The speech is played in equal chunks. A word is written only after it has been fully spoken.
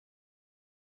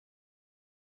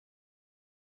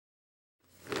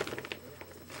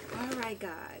Alright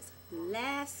guys,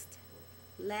 last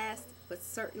but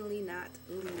certainly not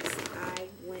least, I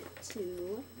went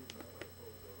to,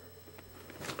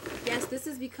 yes, this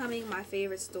is becoming my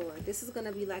favorite store. This is going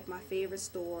to be like my favorite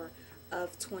store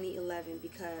of 2011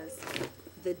 because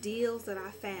the deals that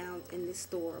I found in this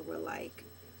store were like,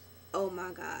 oh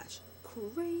my gosh,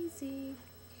 crazy,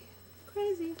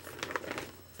 crazy.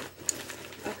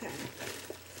 Okay.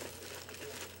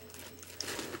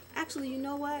 Actually, you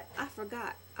know what? I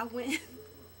forgot. I went...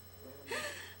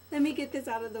 Let me get this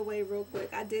out of the way real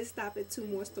quick. I did stop at 2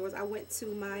 more stores. I went to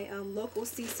my local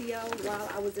CCO while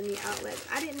I was in the outlet.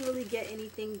 I didn't really get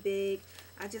anything big.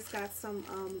 I just got some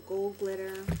gold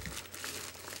glitter,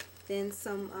 then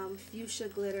some fuchsia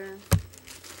glitter,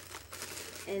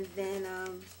 and then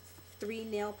 3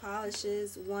 nail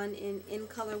polishes, one in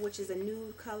color, which is a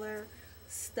nude color,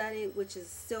 studded, which is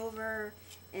silver,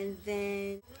 and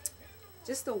then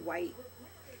just a white.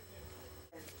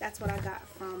 That's what I got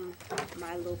from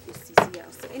my local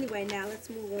CCO. So anyway, now let's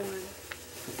move on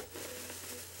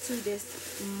to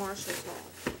this Marshalls haul.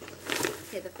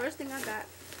 Okay, the first thing I got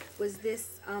was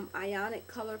this Ionic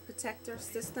Color Protector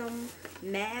System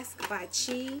Mask by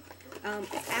Chi.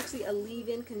 It's actually a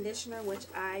leave-in conditioner, which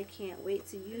I can't wait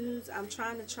to use. I'm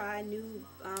trying to try new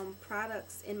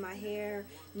products in my hair,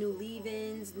 new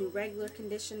leave-ins, new regular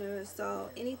conditioners. So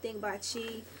anything by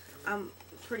Chi, I'm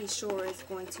pretty sure is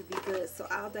going to be good. So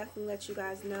I'll definitely let you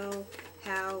guys know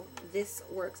how this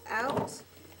works out.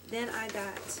 Then I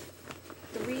got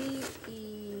 3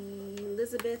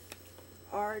 Elizabeth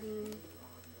Arden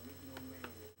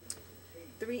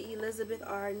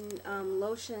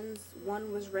lotions.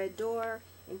 One was Red Door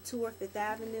and 2 are Fifth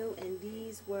Avenue, and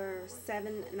these were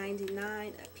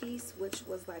 $7.99 a piece, which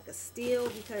was like a steal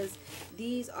because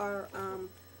these are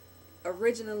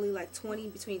originally like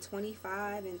between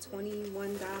 $25 and $21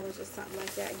 or something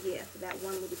like that. Yeah, for that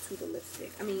one little tube of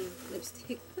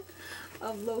lipstick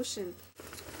of lotion.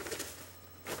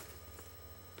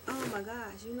 Oh my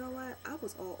gosh, you know what? I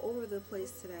was all over the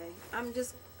place today.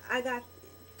 I got,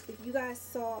 if you guys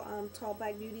saw Tall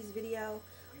Black Beauty's video,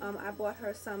 I bought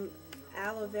her some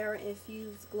aloe vera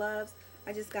infused gloves.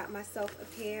 I just got myself a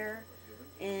pair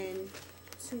and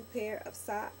 2 pair of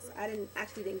socks. I didn't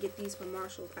get these from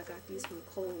Marshalls. I got these from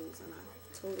Kohl's, and I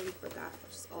totally forgot. I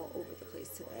was just all over the place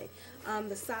today.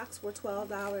 The socks were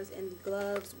 $12 and the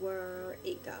gloves were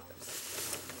 $8.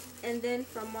 And then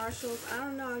from Marshalls, I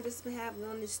don't know, I've just been having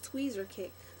on this tweezer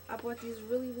kick. I bought these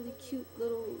really cute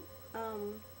little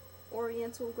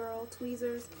Oriental girl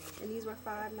tweezers, and these were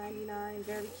 $5.99.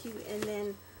 Very cute. And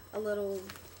then a little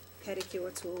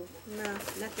pedicure tool. Nah,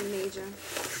 nothing major.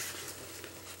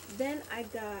 Then I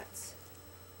got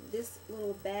this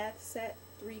little bath set,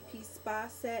 3-piece spa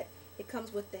set. It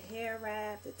comes with the hair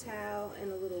wrap, the towel,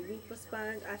 and a little loofah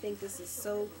sponge. I think this is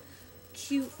so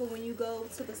cute for when you go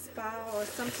to the spa, or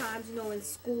sometimes, you know, in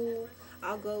school,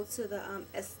 I'll go to the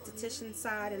esthetician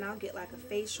side and I'll get like a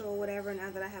facial or whatever. Now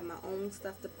that I have my own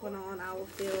stuff to put on, I will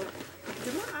feel...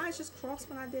 Did my eyes just cross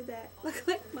when I did that? Look,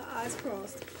 like my eyes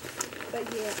crossed.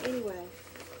 But yeah, anyway,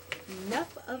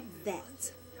 enough of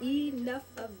that. Enough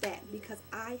of that, because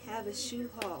I have a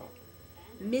shoe haul.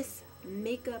 Miss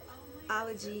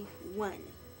Makeupology 1.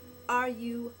 Are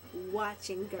you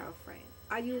watching, girlfriend?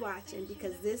 Are you watching?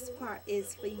 Because this part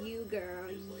is for you,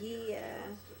 girl.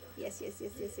 Yeah. Yes.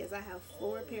 I have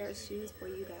 4 pairs of shoes for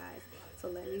you guys. So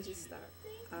let me just start.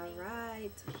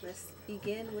 Alright, let's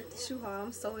begin with the shoe haul.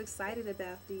 I'm so excited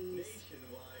about these.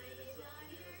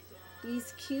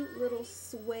 These cute little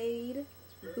suede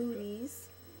booties.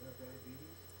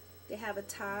 They have a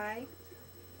tie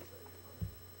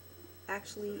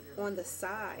actually on the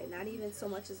side, not even so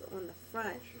much as on the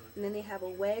front. And then they have a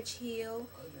wedge heel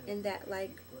and that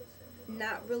like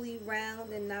not really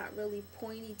round and not really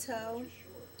pointy toe.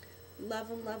 Love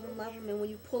them, love them, love them. And when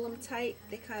you pull them tight,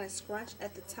 they kind of scrunch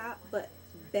at the top. But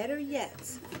better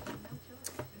yet,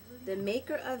 the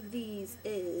maker of these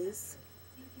is,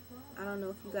 I don't know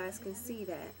if you guys can see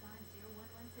that,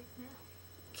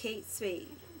 Kate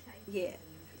Spade. Yeah.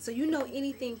 So you know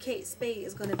anything Kate Spade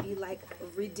is going to be like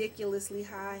ridiculously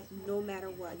high no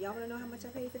matter what. Y'all want to know how much I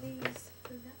paid for these?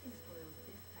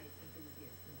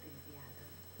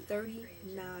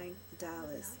 $39.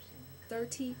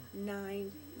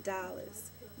 $39.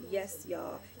 Yes,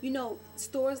 y'all. You know,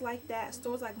 stores like that,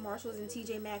 stores like Marshalls and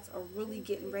TJ Maxx are really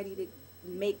getting ready to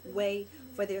make way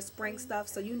for their spring stuff.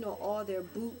 So you know all their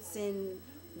boots and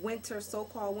winter,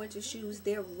 so-called winter shoes,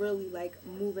 they're really like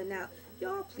moving out.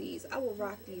 Y'all, please, I will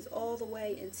rock these all the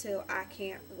way until I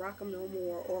can't rock them no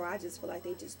more, or I just feel like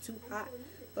they just too hot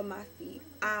for my feet.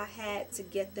 I had to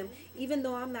get them. Even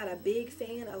though I'm not a big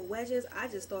fan of wedges, I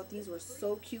just thought these were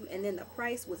so cute, and then the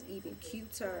price was even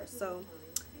cuter. So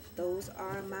those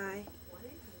are my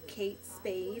Kate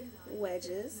Spade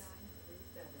wedges.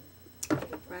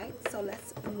 Right, so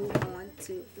let's move on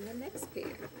to the next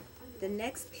pair. The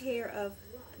next pair of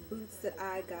boots that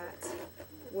I got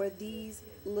were these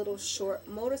little short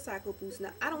motorcycle boots.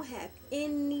 Now, I don't have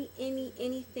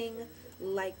anything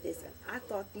like this, and I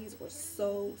thought these were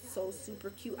so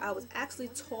super cute. I was actually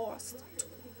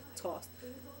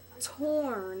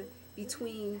torn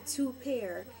between two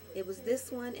pair. It was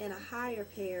this one and a higher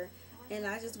pair, and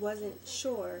I just wasn't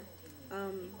sure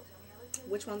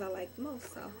which ones I liked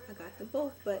most, so I got them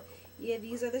both. But yeah,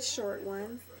 these are the short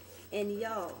ones, and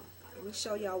y'all, let me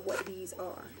show y'all what these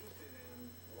are.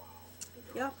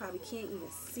 Y'all probably can't even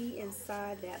see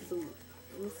inside that boot.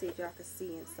 Let me see if y'all can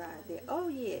see inside there. Oh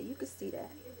yeah, you can see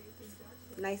that.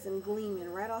 Nice and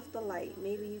gleaming right off the light.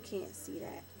 Maybe you can't see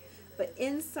that. But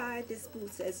inside this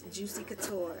boot says Juicy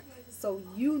Couture. So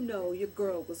you know your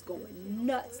girl was going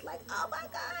nuts. Like, oh my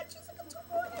God, Juicy Couture,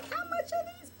 like how much are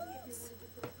these boots?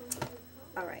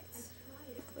 Alright,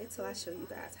 wait till I show you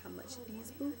guys how much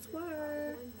these boots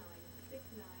were.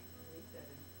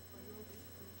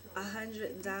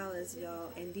 $100,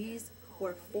 y'all, and these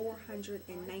were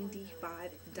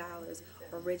 $495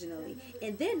 originally.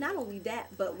 And then not only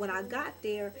that, but when I got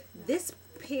there, this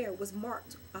pair was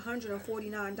marked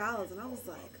 $149, and I was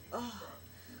like, oh,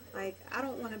 like I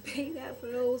don't want to pay that for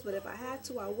those, but if I had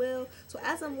to, I will. So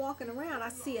as I'm walking around, I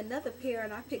see another pair,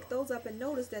 and I pick those up and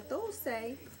notice that those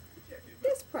say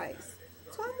this price.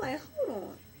 So I'm like, hold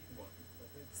on,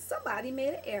 somebody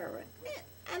made an error,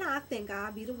 and I think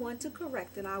I'll be the one to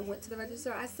correct it. I went to the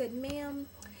register. I said, ma'am,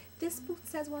 this boot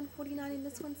says $149 and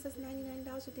this one says $99.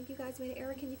 I think you guys made an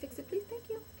error. Can you fix it, please? Thank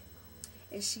you.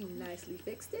 And she nicely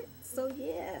fixed it. So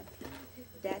yeah,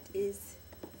 that is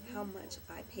how much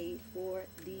I paid for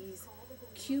these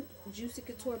cute Juicy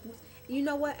Couture boots. You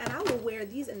know what? And I will wear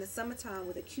these in the summertime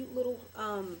with a cute little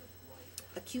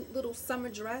summer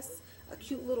dress, a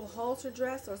cute little halter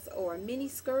dress, or a mini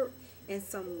skirt, and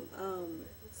some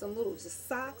little just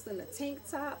socks and a tank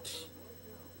top.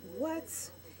 What?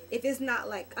 If it's not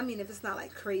like, I mean, if it's not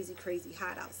like crazy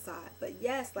hot outside. But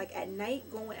yes, like at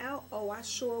night going out, oh, I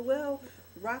sure will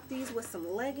rock these with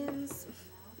some leggings.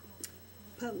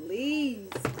 Please.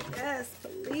 Yes,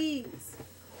 please.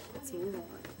 Let's move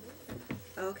on.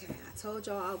 Okay, I told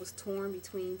y'all I was torn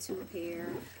between two pair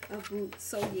of boots.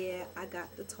 So yeah, I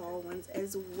got the tall ones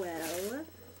as well.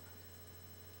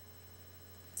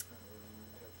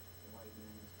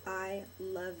 I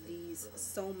love these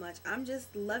so much. I'm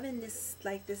just loving this,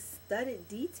 like this studded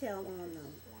detail on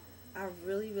them. I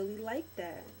really like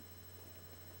that.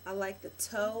 I like the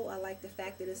toe. I like the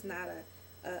fact that it's not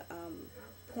a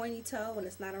pointy toe and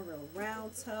it's not a real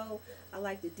round toe. I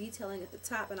like the detailing at the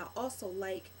top, and I also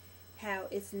like how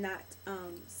it's not,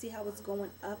 see how it's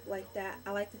going up like that?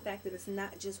 I like the fact that it's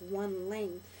not just one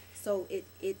length, so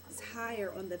it's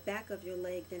higher on the back of your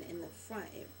leg than in the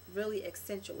front. It really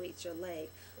accentuates your leg.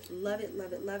 Love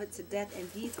it to death.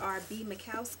 And these are B.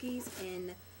 Mikowski's,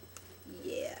 and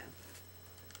yeah,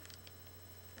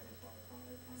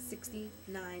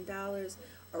 $69.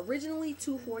 Originally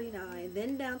 $249,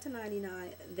 then down to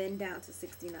 $99, then down to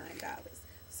 $69.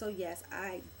 So yes,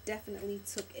 I definitely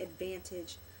took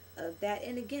advantage of that.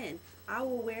 And again, I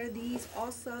will wear these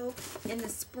also in the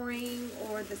spring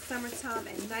or the summertime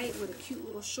at night with a cute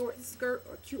little short skirt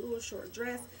or cute little short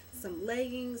dress, some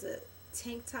leggings, a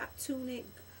tank top, tunic.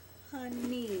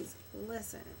 Honeys,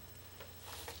 listen,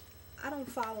 I don't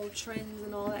follow trends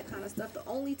and all that kind of stuff. The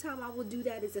only time I will do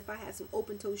that is if I have some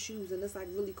open toe shoes and it's like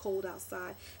really cold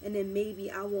outside, and then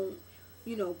maybe I won't,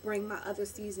 you know, bring my other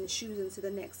season shoes into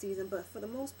the next season. But for the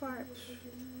most part,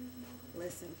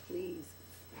 listen, please,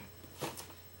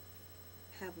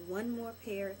 have one more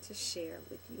pair to share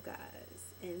with you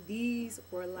guys. And these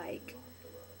were like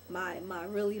my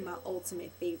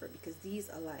ultimate favorite, because these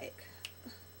are like,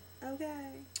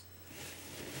 okay,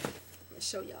 I'm gonna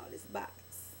show y'all this box.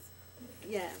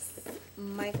 Yes,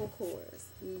 Michael Kors.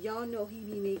 Y'all know he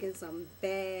be making some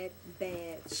bad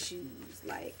shoes,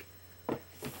 like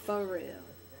for real.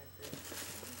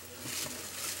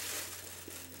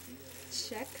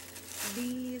 Check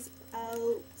these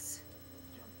out.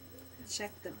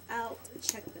 Check them out.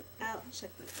 Check them out.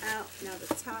 Check them out. Now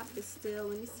the top is still,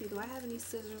 let me see, do I have any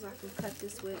scissors I can cut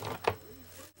this with?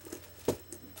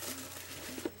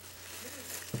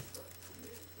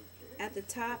 At the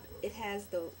top, it has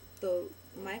the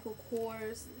Michael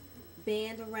Kors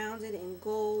band around it in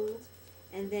gold,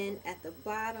 and then at the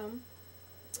bottom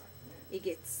it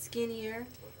gets skinnier,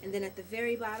 And then at the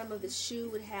very bottom of the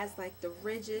shoe, it has like the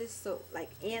ridges, so like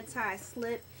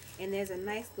anti-slip. And there's a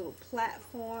nice little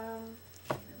platform.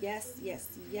 Yes, yes,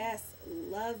 yes.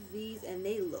 Love these, and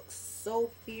they look so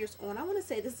fierce on. I want to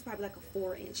say this is probably like a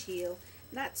 4-inch heel,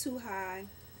 not too high.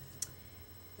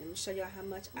 Let me show y'all how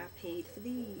much I paid for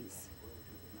these.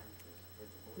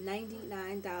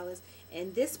 $99.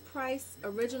 And this price,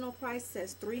 original price,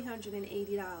 says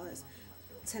 $380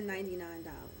 to $99.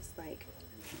 Like,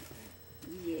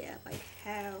 yeah, like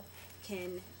how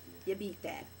can you beat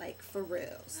that? Like, for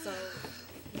real. So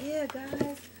yeah,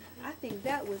 guys, I think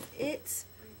that was it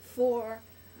for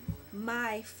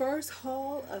my first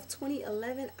haul of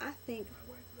 2011. I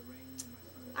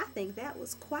think that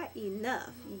was quite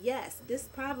enough. Yes, this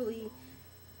probably,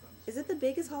 is it the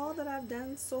biggest haul that I've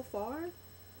done so far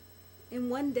in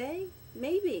one day?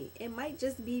 Maybe it might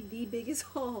just be the biggest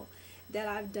haul that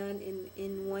I've done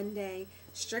in one day,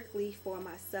 strictly for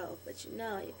myself. But you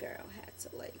know, your girl had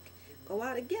to like go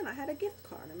out again. I had a gift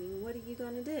card. I mean, what are you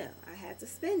gonna do? I had to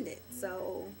spend it.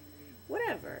 So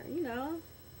whatever, you know.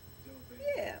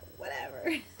 Yeah,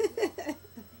 whatever.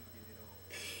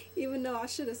 Even though I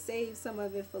should have saved some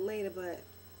of it for later, but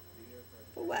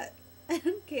for what? I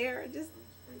don't care. Just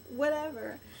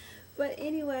whatever. But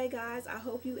anyway, guys, I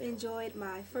hope you enjoyed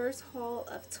my first haul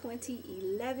of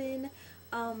 2011.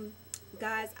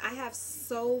 Guys, I have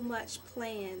so much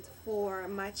planned for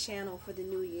my channel for the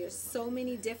new year. So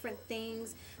many different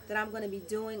things that I'm going to be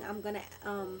doing. I'm going to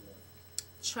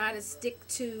try to stick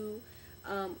to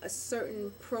a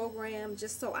certain program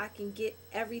just so I can get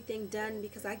everything done,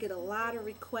 because I get a lot of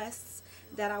requests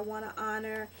that I want to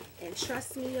honor. And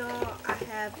trust me, y'all, I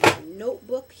have a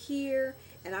notebook here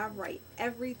and I write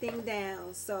everything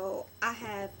down. So I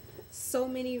have so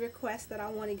many requests that I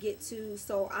want to get to,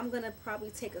 so I'm gonna probably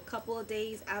take a couple of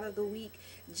days out of the week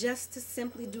just to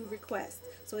simply do requests.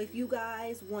 So if you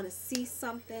guys want to see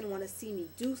something, want to see me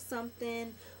do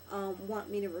something, want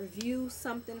me to review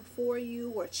something for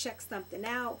you or check something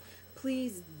out,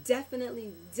 please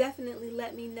definitely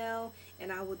let me know,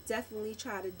 and I will definitely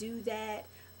try to do that.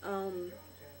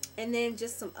 And then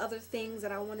just some other things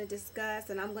that I want to discuss,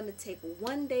 and I'm going to take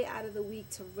one day out of the week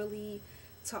to really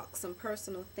talk some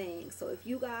personal things. So if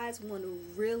you guys want to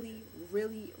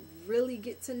really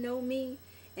get to know me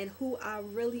and who I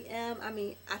really am, I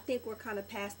mean, I think we're kind of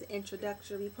past the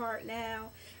introductory part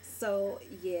now. So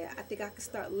yeah, I think I can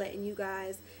start letting you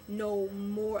guys know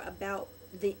more about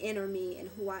the inner me and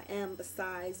who I am,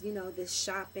 besides, you know, this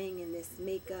shopping and this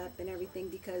makeup and everything,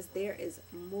 because there is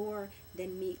more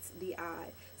than meets the eye.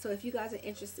 So if you guys are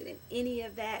interested in any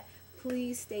of that,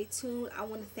 please stay tuned. I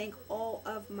want to thank all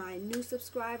of my new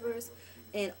subscribers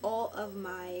and all of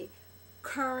my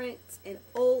current and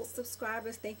old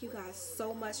subscribers. Thank you guys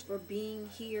so much for being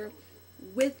here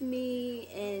with me,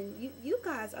 and you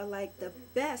guys are like the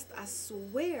best. I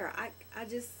swear. I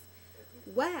just,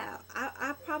 wow.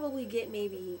 I probably get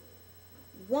maybe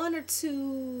 1 or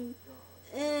 2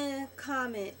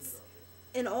 comments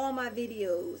in all my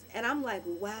videos, and I'm like,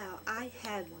 wow, I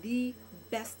have the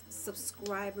best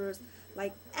subscribers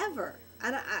like ever.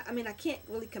 I mean, I can't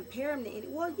really compare them to any.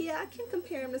 Well, yeah, I can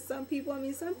compare them to some people. I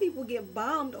mean, some people get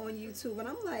bombed on YouTube, and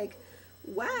I'm like,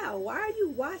 wow, why are you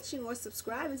watching or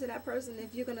subscribing to that person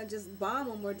if you're gonna just bomb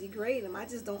them or degrade them? I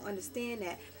just don't understand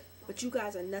that. But you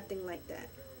guys are nothing like that.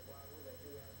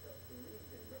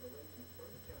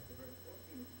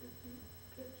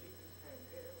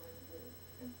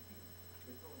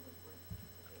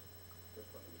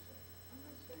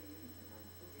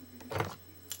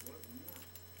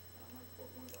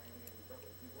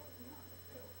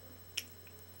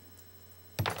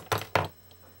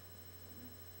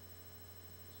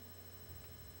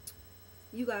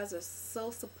 You guys are so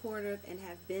supportive and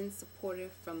have been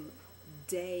supportive from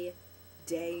day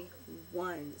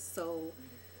one. So,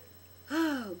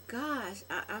 oh gosh,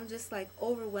 I'm just like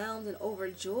overwhelmed and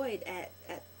overjoyed at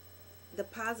the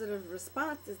positive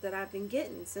responses that I've been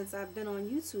getting since I've been on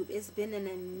YouTube. It's been an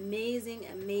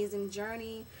amazing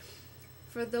journey.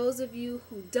 For those of you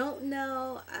who don't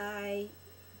know, I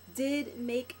did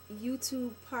make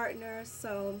YouTube partner,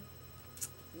 so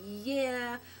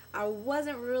yeah, I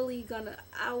wasn't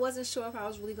sure if I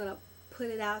was really gonna put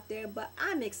it out there, but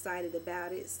I'm excited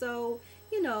about it. So,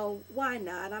 you know, why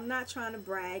not? I'm not trying to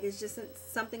brag. It's just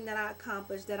something that I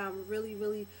accomplished that I'm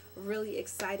really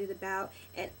excited about,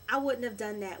 and I wouldn't have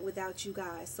done that without you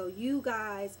guys. So you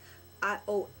guys, I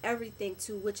owe everything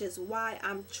to, which is why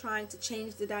I'm trying to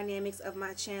change the dynamics of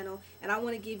my channel, and I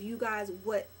want to give you guys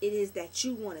what it is that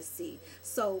you want to see.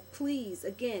 So please,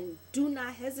 again, do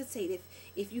not hesitate.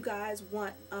 If you guys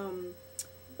want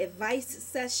advice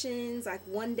sessions, like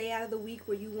one day out of the week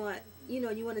where you want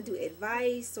you want to do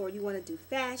advice, or you want to do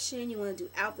fashion, you want to do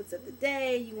outfits of the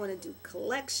day, you want to do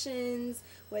collections,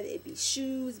 whether it be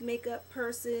shoes, makeup,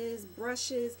 purses,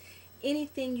 brushes,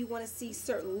 anything you want to see,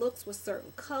 certain looks with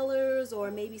certain colors, or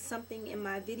maybe something in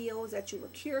my videos that you were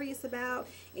curious about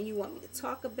and you want me to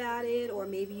talk about it, or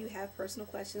maybe you have personal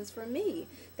questions for me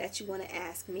that you want to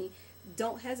ask me,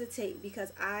 don't hesitate,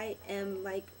 because I am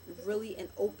like really an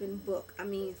open book. I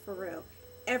mean, for real.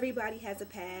 Everybody has a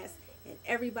past and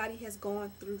everybody has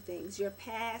gone through things. Your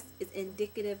past is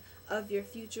indicative of your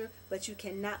future, but you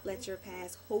cannot let your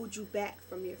past hold you back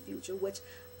from your future, which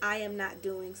I am not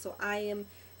doing. So I am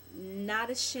not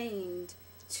ashamed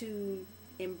to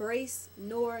embrace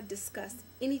nor discuss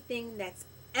anything that's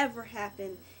ever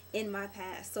happened in my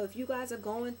past. So if you guys are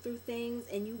going through things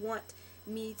and you want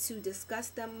me to discuss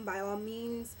them, by all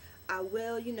means I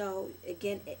will.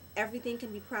 Again, everything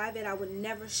can be private. I would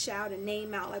never shout a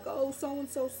name out like, oh, so and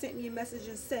so sent me a message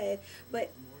and said.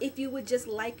 But if you would just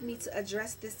like me to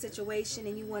address this situation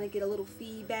and you want to get a little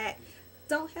feedback,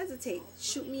 don't hesitate.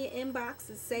 Shoot me an inbox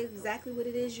and say exactly what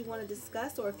it is you want to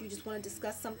discuss, or if you just want to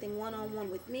discuss something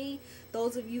one-on-one with me.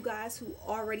 Those of you guys who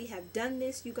already have done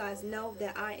this, you guys know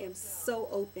that I am so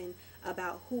open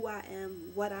about who I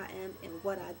am, what I am, and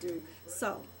what I do.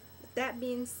 So with that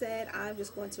being said, I'm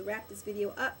just going to wrap this video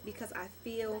up because I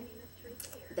feel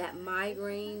that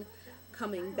migraine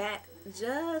coming back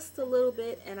just a little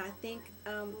bit, and I think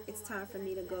it's time for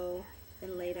me to go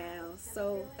and lay down.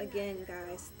 So again,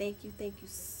 guys, thank you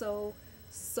so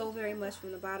very much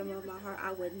from the bottom of my heart.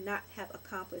 I would not have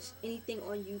accomplished anything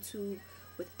on YouTube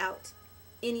without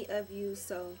any of you.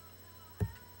 So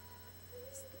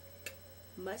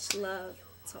much love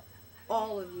to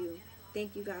all of you.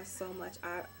 Thank you guys so much.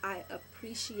 I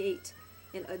appreciate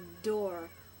and adore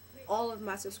all of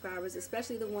my subscribers,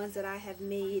 especially the ones that I have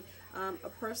made a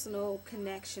personal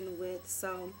connection with.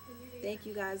 So thank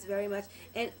you guys very much.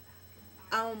 And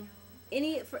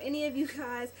for any of you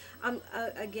guys,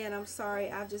 again, I'm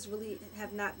sorry. I just really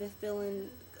have not been feeling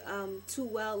too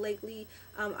well lately.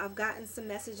 I've gotten some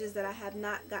messages that I have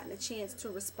not gotten a chance to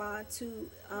respond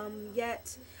to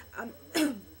yet.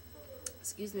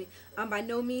 Excuse me. I'm by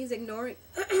no means ignoring.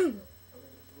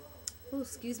 Oh,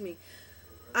 excuse me.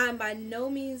 I'm by no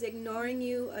means ignoring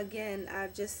you. Again,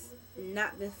 I've just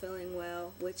not been feeling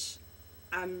well, which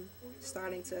I'm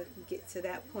starting to get to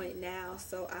that point now.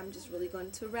 So I'm just really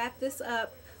going to wrap this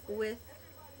up with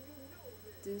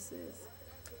deuces.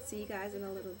 See you guys in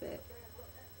a little bit.